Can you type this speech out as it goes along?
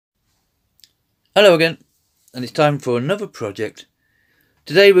Hello again, and it's time for another project.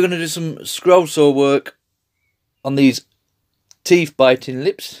 Today we're going to do some scroll saw work on these teeth biting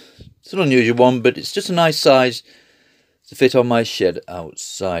lips. It's an unusual one, but it's just a nice size to fit on my shed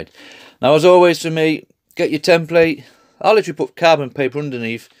outside. Now, as always for me, get your template. I'll literally put carbon paper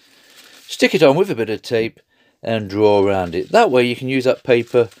underneath, stick it on with a bit of tape and draw around it. That way you can use that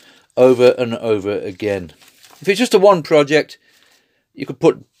paper over and over again. If it's just a one project, you could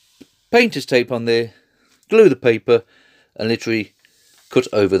put painter's tape on there, glue the paper and literally cut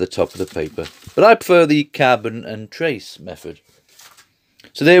over the top of the paper. But I prefer the carbon and trace method.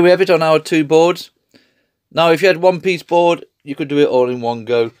 So there we have it on our two boards. Now if you had one piece board, you could do it all in one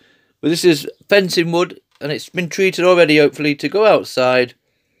go. But this is fencing wood and it's been treated already, hopefully, to go outside.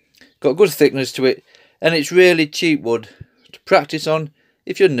 Got good thickness to it and it's really cheap wood to practice on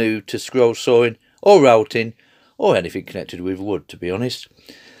if you're new to scroll sawing or routing or anything connected with wood, to be honest.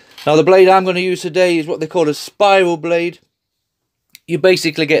 Now the blade I'm going to use today is what they call a spiral blade. You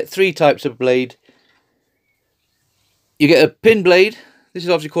basically get three types of blade. You get a pin blade. This is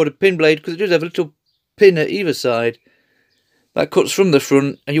obviously called a pin blade because it does have a little pin at either side. That cuts from the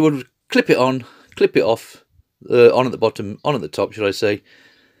front and you would clip it on, clip it off, on at the bottom, on at the top should I say. And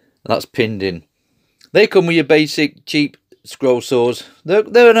that's pinned in. They come with your basic cheap scroll saws.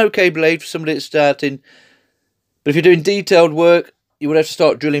 They're an okay blade for somebody that's starting. But if you're doing detailed work, you would have to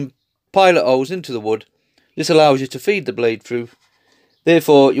start drilling pilot holes into the wood. This allows you to feed the blade through.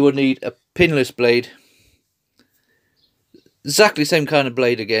 Therefore, you would need a pinless blade. Exactly the same kind of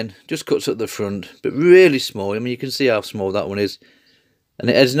blade again, just cuts at the front, but really small. I mean, you can see how small that one is.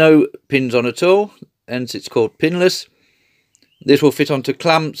 And it has no pins on at all, hence it's called pinless. This will fit onto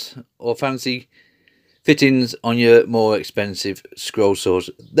clamps or fancy fittings on your more expensive scroll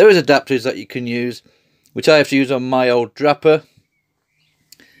saws. There is adapters that you can use, which I have to use on my old Draper.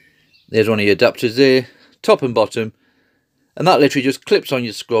 There's one of your adapters there, top and bottom, and that literally just clips on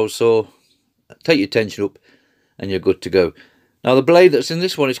your scroll saw. Take your tension up and you're good to go. Now the blade that's in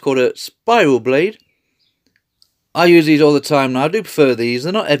this one is called a spiral blade. I use these all the time now. I do prefer these.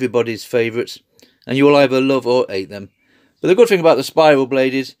 They're not everybody's favourites and you will either love or hate them. But the good thing about the spiral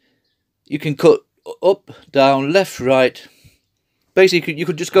blade is you can cut up, down, left, right. Basically you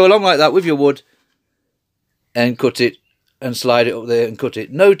could just go along like that with your wood and cut it and slide it up there and cut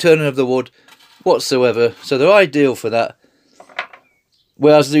it. No turning of the wood whatsoever. So they're ideal for that.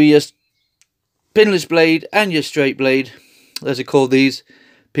 Whereas the pinless blade and your straight blade, as they call these,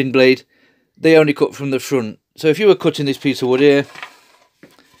 pin blade, they only cut from the front. So if you were cutting this piece of wood here,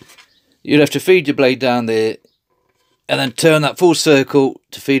 you'd have to feed your blade down there and then turn that full circle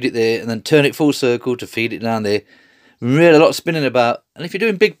to feed it there and then turn it full circle to feed it down there. Really a lot of spinning about. And if you're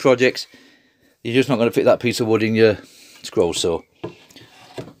doing big projects, you're just not going to fit that piece of wood in your scroll saw.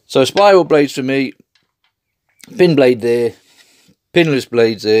 So spiral blades for me, pin blade there, pinless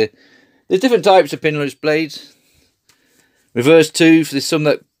blades there. There's different types of pinless blades. Reverse tooth, there's some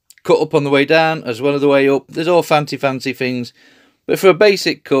that cut up on the way down as well as the way up. There's all fancy things. But for a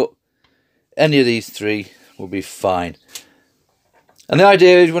basic cut, any of these three will be fine. And the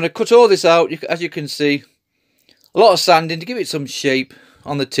idea is you want to cut all this out, as you can see, a lot of sanding to give it some shape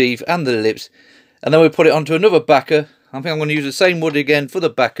on the teeth and the lips. And then we put it onto another backer. I think I'm going to use the same wood again for the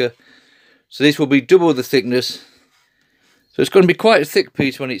backer. So this will be double the thickness. So it's going to be quite a thick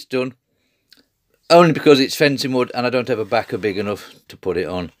piece when it's done. Only because it's fencing wood and I don't have a backer big enough to put it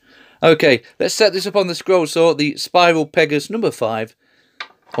on. Okay, let's set this up on the scroll saw, the spiral pegas number 5.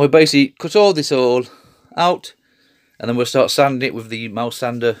 And we'll basically cut all this all out. And then we'll start sanding it with the mouse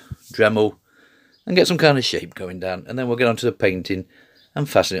sander, Dremel. And get some kind of shape going down. And then we'll get onto the painting and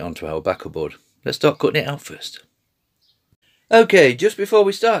fasten it onto our backer board. Let's start cutting it out first. Okay, just before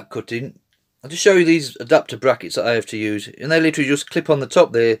we start cutting, I'll just show you these adapter brackets that I have to use. And they literally just clip on the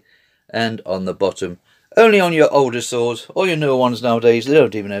top there and on the bottom. Only on your older saws, or your newer ones nowadays, they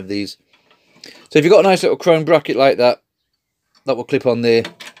don't even have these. So if you've got a nice little chrome bracket like that, that will clip on there,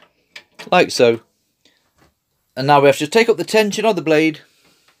 like so. And now we have to take up the tension of the blade.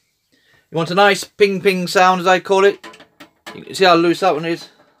 You want a nice ping ping sound, as I call it. You can see how loose that one is.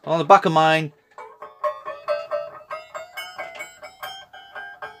 On the back of mine,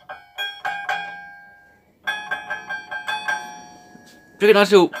 a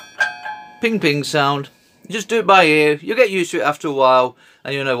nice little ping ping sound. You just do it by ear. You'll get used to it after a while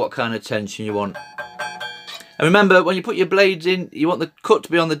and you'll know what kind of tension you want. And remember, when you put your blades in, you want the cut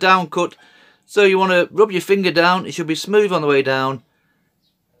to be on the down cut. So you want to rub your finger down. It should be smooth on the way down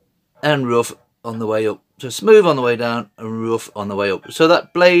and rough on the way up. So smooth on the way down and rough on the way up. So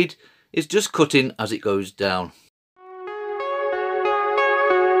that blade is just cutting as it goes down.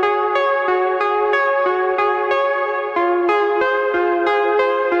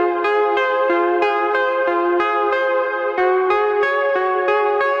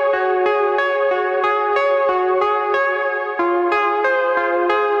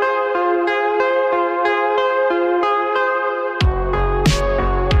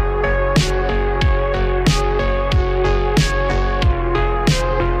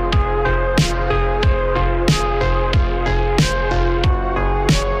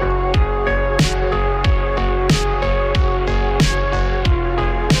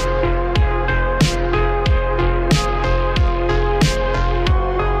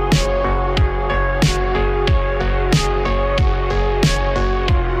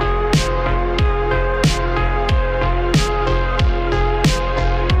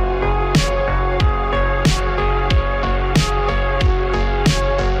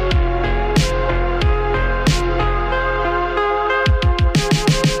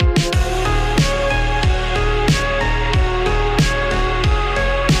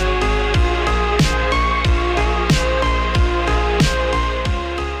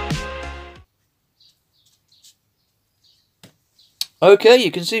 Okay, you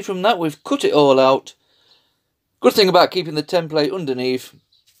can see from that we've cut it all out. Good thing about keeping the template underneath,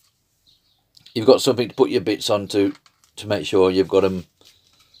 you've got something to put your bits onto to make sure you've got them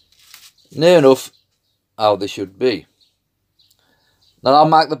near enough how they should be. Now I'll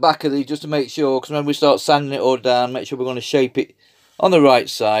mark the back of these just to make sure, because when we start sanding it all down, make sure we're going to shape it on the right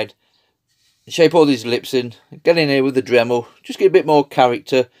side. Shape all these lips in, get in here with the Dremel, just get a bit more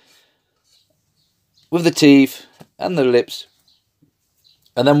character with the teeth and the lips.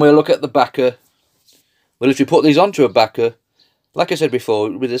 And then we'll look at the backer. We'll literally put these onto a backer, like I said before,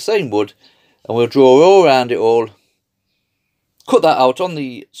 with the same wood, and we'll draw all around it all. Cut that out on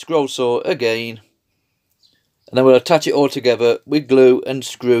the scroll saw again, and then we'll attach it all together with glue and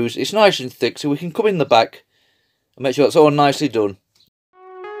screws. It's nice and thick, so we can come in the back and make sure it's all nicely done.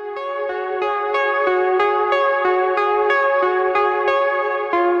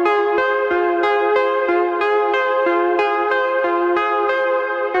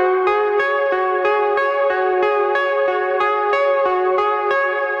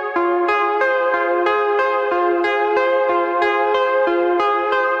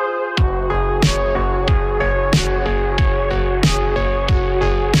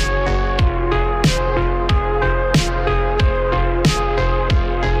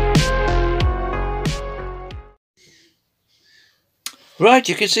 Right,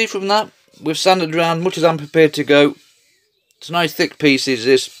 you can see from that, we've sanded around much as I'm prepared to go. It's nice thick pieces,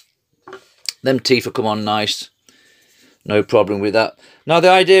 this. Them teeth will come on nice. No problem with that. Now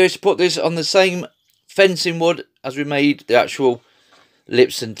the idea is to put this on the same fencing wood as we made the actual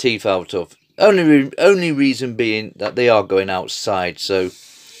lips and teeth out of. Only reason being that they are going outside, so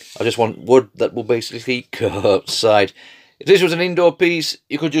I just want wood that will basically go outside. If this was an indoor piece,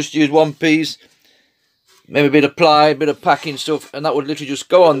 you could just use one piece. Maybe a bit of ply, a bit of packing stuff, and that would literally just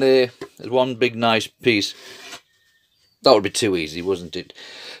go on there as one big nice piece. That would be too easy, wouldn't it?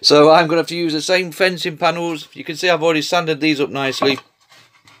 So I'm going to have to use the same fencing panels. You can see I've already sanded these up nicely.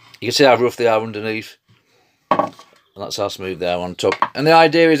 You can see how rough they are underneath. And that's how smooth they are on top. And the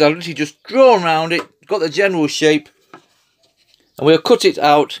idea is I'll literally just draw around it, got the general shape, and we'll cut it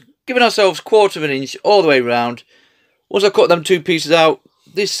out, giving ourselves 1/4 of an inch all the way round. Once I cut them two pieces out,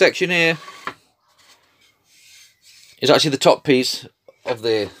 this section here is actually the top piece of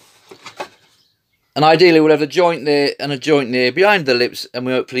there. And ideally we'll have a joint there and a joint there behind the lips, and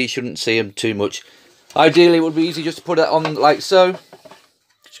we hopefully shouldn't see them too much. Ideally it would be easy just to put it on like so.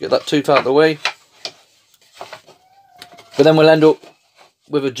 Just get that tooth out of the way. But then we'll end up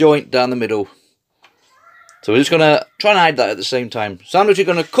with a joint down the middle. So we're just going to try and hide that at the same time. So I'm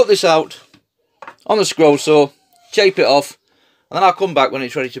literally going to cut this out on the scroll saw, shape it off, and then I'll come back when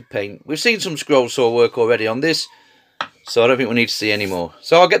it's ready to paint. We've seen some scroll saw work already on this, so I don't think we need to see any more.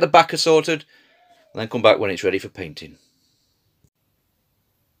 So I'll get the backer sorted and then come back when it's ready for painting.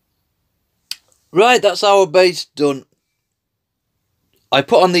 Right, that's our base done. I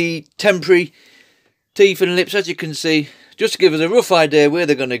put on the temporary teeth and lips, as you can see, just to give us a rough idea where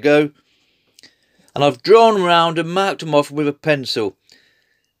they're going to go. And I've drawn around and marked them off with a pencil.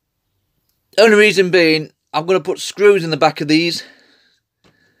 Only reason being, I'm going to put screws in the back of these,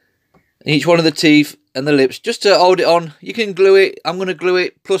 each one of the teeth and the lips, just to hold it on. You can glue it. I'm going to glue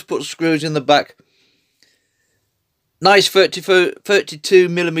it, plus put screws in the back. Nice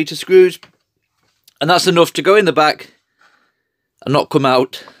 32mm screws, and that's enough to go in the back and not come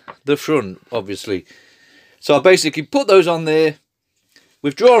out the front, obviously. So I basically put those on there.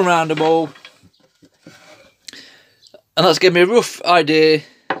 We've drawn around them all, and that's given me a rough idea.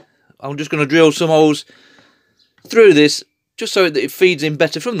 I'm just going to drill some holes through this, just so that it feeds in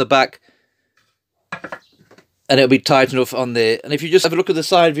better from the back, and it'll be tight enough on there. And if you just have a look at the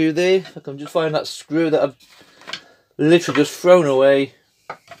side view there, I can just find that screw that I've literally just thrown away.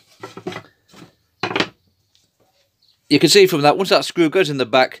 You can see from that, once that screw goes in the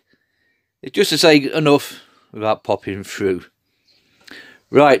back, it's just to say enough without popping through.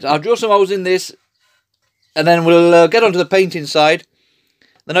 Right, I'll drill some holes in this, and then we'll get onto the painting side.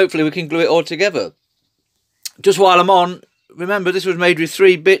 Then hopefully we can glue it all together. Just while I'm on, remember this was made with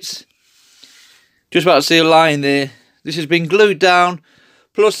 3 bits. Just about to see a line there. This has been glued down.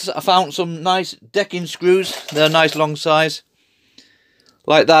 Plus I found some nice decking screws. They're a nice long size.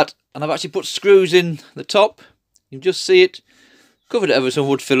 Like that. And I've actually put screws in the top. You can just see it. Covered it over some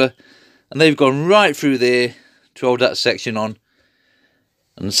wood filler. And they've gone right through there to hold that section on.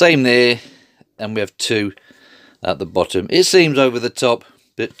 And the same there. And we have 2 at the bottom. It seems over the top,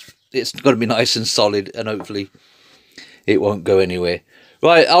 but it's got to be nice and solid, and hopefully it won't go anywhere.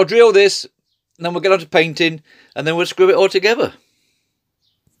 Right, I'll drill this, and then we'll get on to painting, and then we'll screw it all together.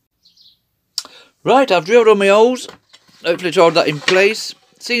 Right, I've drilled all my holes, hopefully it's hold that in place.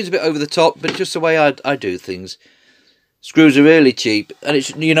 Seems a bit over the top, but it's just the way I do things. Screws are really cheap, and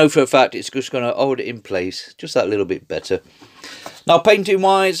it's, you know for a fact it's just going to hold it in place just that little bit better. Now painting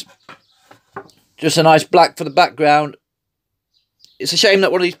wise, just a nice black for the background. It's a shame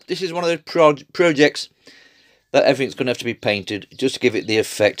that this is one of those projects that everything's going to have to be painted just to give it the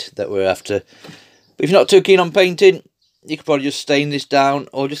effect that we're after. But if you're not too keen on painting, you could probably just stain this down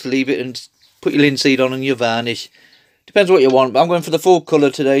or just leave it and put your linseed on and your varnish. Depends what you want, but I'm going for the full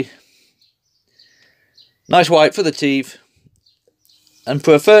colour today. Nice white for the teeth. And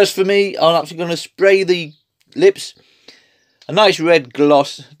for a first for me, I'm actually going to spray the lips a nice red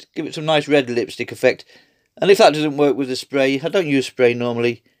gloss to give it some nice red lipstick effect. And if that doesn't work with the spray, I don't use spray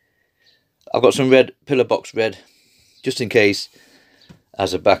normally. I've got some red pillar box red just in case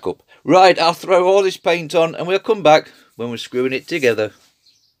as a backup. Right, I'll throw all this paint on and we'll come back when we're screwing it together.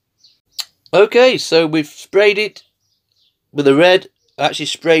 Okay, so we've sprayed it with the red. I actually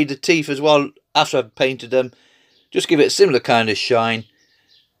sprayed the teeth as well after I've painted them. Just give it a similar kind of shine.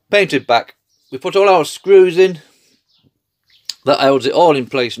 Painted back. We put all our screws in. That holds it all in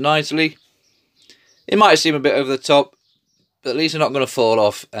place nicely. It might seem a bit over the top, but at least they're not going to fall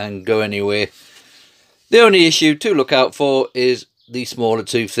off and go anywhere. The only issue to look out for is the smaller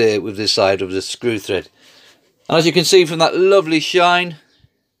tooth there with this side of the screw thread. And as you can see from that lovely shine,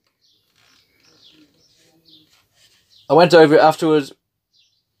 I went over it afterwards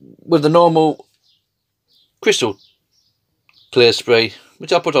with the normal crystal clear spray,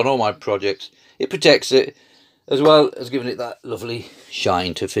 which I put on all my projects. It protects it as well as giving it that lovely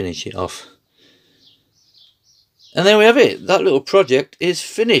shine to finish it off. And there we have it. That little project is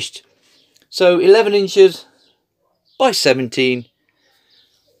finished. So 11 inches by 17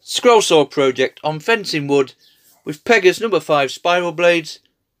 scroll saw project on fencing wood with Pegas number 5 spiral blades,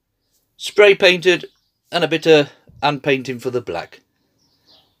 spray painted and a bit of hand painting for the black,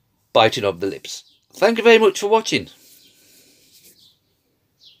 biting up the lips. Thank you very much for watching.